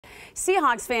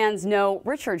Seahawks fans know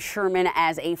Richard Sherman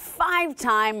as a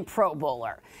 5-time Pro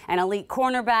Bowler, an elite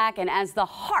cornerback, and as the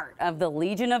heart of the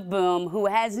Legion of Boom, who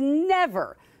has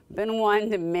never been one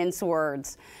to mince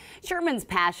words. Sherman's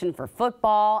passion for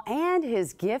football and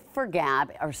his gift for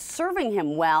gab are serving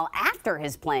him well after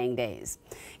his playing days.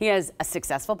 He has a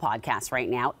successful podcast right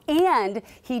now, and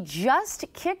he just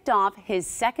kicked off his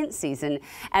second season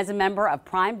as a member of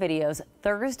Prime Video's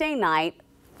Thursday night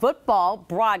football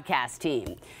broadcast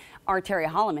team. Our Terry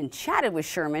Hollimon chatted with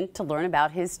Sherman to learn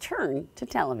about his turn to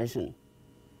television.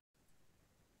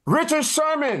 Richard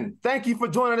Sherman, thank you for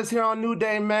joining us here on New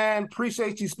Day, man.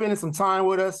 Appreciate you spending some time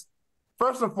with us.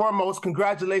 First and foremost,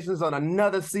 congratulations on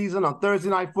another season on Thursday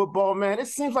Night Football, man. It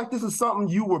seems like this is something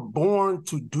you were born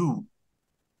to do.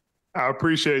 I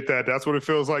appreciate that. That's what it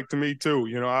feels like to me, too.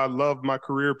 You know, I loved my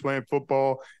career playing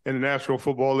football in the National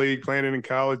Football League, playing it in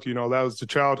college. You know, that was the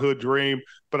childhood dream.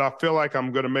 But I feel like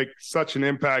I'm going to make such an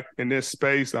impact in this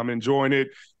space. I'm enjoying it.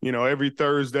 You know, every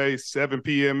Thursday, 7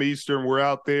 p.m. Eastern, we're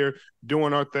out there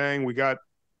doing our thing. We got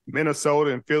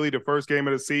Minnesota and Philly, the first game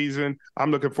of the season.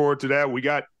 I'm looking forward to that. We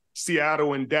got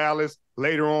Seattle and Dallas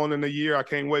later on in the year. I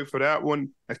can't wait for that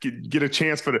one. I could get a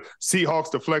chance for the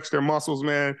Seahawks to flex their muscles,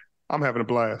 man. I'm having a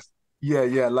blast.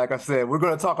 Yeah. Like I said, we're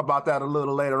going to talk about that a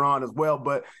little later on as well.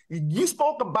 But you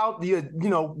spoke about the,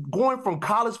 going from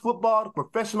college football to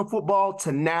professional football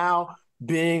to now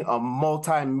being a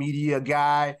multimedia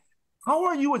guy. How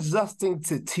are you adjusting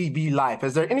to TV life?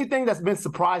 Is there anything that's been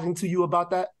surprising to you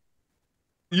about that?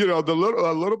 You know, a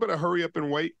little bit of hurry up and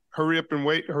wait, hurry up,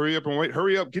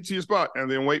 get to your spot,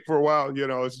 and then wait for a while. You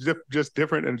know, it's just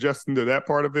different and adjusting to that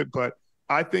part of it. But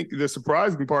I think the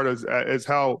surprising part is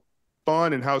how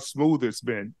fun and how smooth it's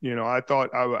been. You know, I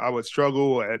thought I would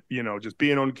struggle at, just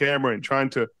being on camera and trying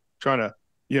to,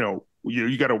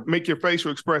 you got to make your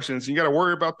facial expressions. You got to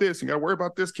worry about this. You got to worry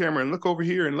about this camera and look over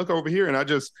here and look over here. And I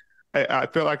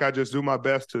feel like I just do my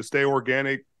best to stay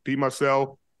organic, be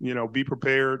myself, be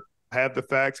prepared, have the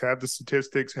facts, have the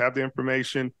statistics, have the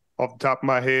information off the top of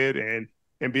my head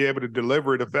and be able to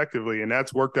deliver it effectively. And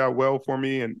that's worked out well for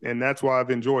me. And that's why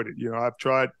I've enjoyed it. I've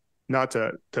tried not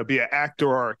to be an actor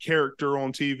or a character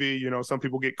on TV. Some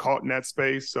people get caught in that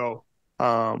space. So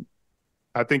I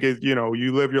think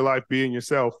you live your life being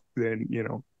yourself, then,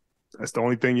 that's the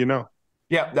only thing you know.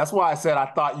 Yeah, that's why I said I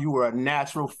thought you were a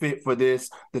natural fit for this.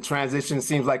 The transition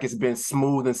seems like it's been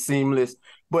smooth and seamless.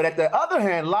 But at the other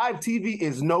hand, live TV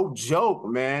is no joke,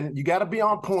 man. You got to be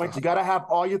on point. You got to have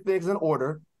all your things in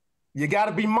order. You got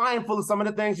to be mindful of some of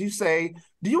the things you say.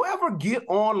 Do you ever get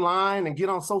online and get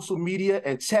on social media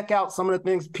and check out some of the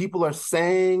things people are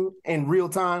saying in real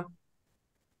time?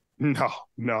 No.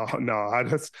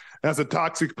 That's a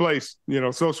toxic place.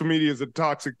 Social media is a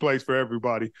toxic place for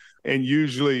everybody. And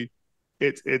usually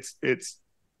it's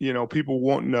people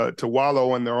wanting to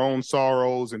wallow in their own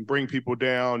sorrows and bring people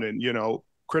down and,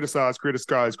 criticize.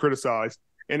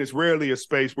 And it's rarely a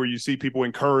space where you see people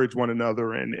encourage one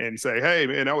another and say, hey,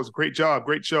 man, that was a great job,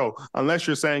 great show. Unless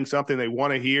you're saying something they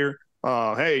want to hear.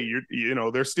 Hey,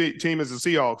 their team is the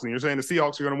Seahawks, and you're saying the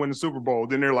Seahawks are going to win the Super Bowl.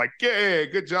 Then they're like, yeah,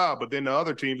 good job. But then the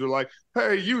other teams are like,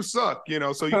 hey, you suck.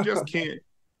 So you just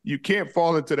can't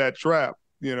fall into that trap,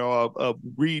 of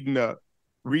reading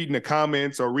the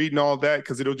comments or reading all that,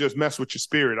 because it'll just mess with your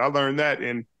spirit. I learned that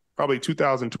in probably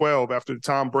 2012 after the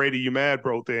Tom Brady You Mad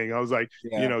Bro thing. I was like,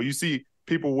 you see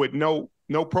people with no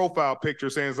profile picture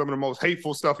saying some of the most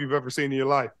hateful stuff you've ever seen in your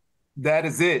life. That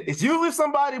is it. It's usually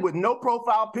somebody with no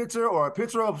profile picture or a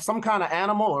picture of some kind of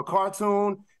animal or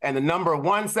cartoon and the number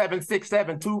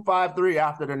 1767253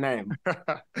 after their name.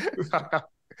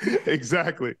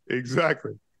 Exactly.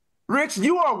 Rich,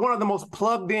 you are one of the most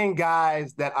plugged-in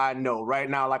guys that I know right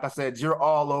now. Like I said, you're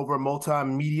all over,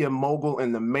 multimedia mogul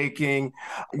in the making.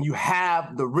 You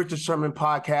have the Richard Sherman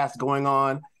podcast going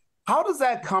on. How does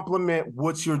that complement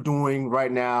what you're doing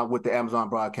right now with the Amazon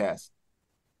broadcast?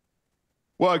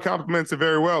 Well, it complements it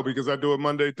very well because I do it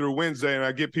Monday through Wednesday, and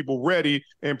I get people ready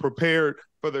and prepared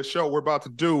for the show we're about to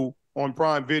do on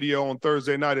Prime Video on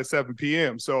Thursday night at 7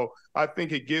 p.m. So I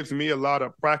think it gives me a lot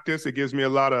of practice. It gives me a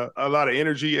lot of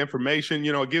energy, information.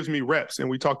 It gives me reps. And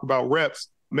we talked about reps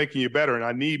making you better. And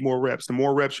I need more reps. The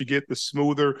more reps you get, the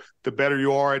smoother, the better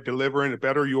you are at delivering, the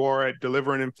better you are at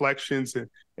delivering inflections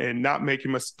and not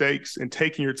making mistakes and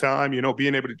taking your time,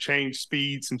 being able to change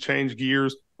speeds and change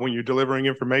gears when you're delivering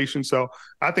information. So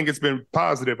I think it's been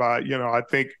positive. I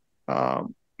think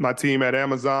my team at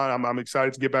Amazon, I'm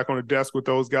excited to get back on the desk with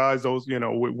those guys,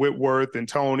 with Whitworth and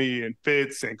Tony and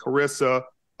Fitz and Carissa,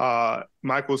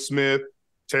 Michael Smith,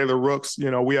 Taylor Rooks.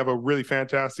 We have a really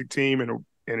fantastic team and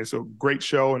it's a great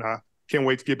show, and I can't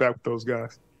wait to get back with those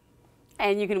guys.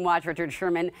 And you can watch Richard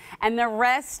Sherman and the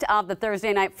rest of the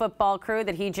Thursday Night Football crew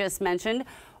that he just mentioned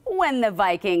when the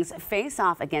Vikings face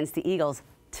off against the Eagles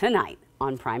tonight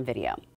on Prime Video.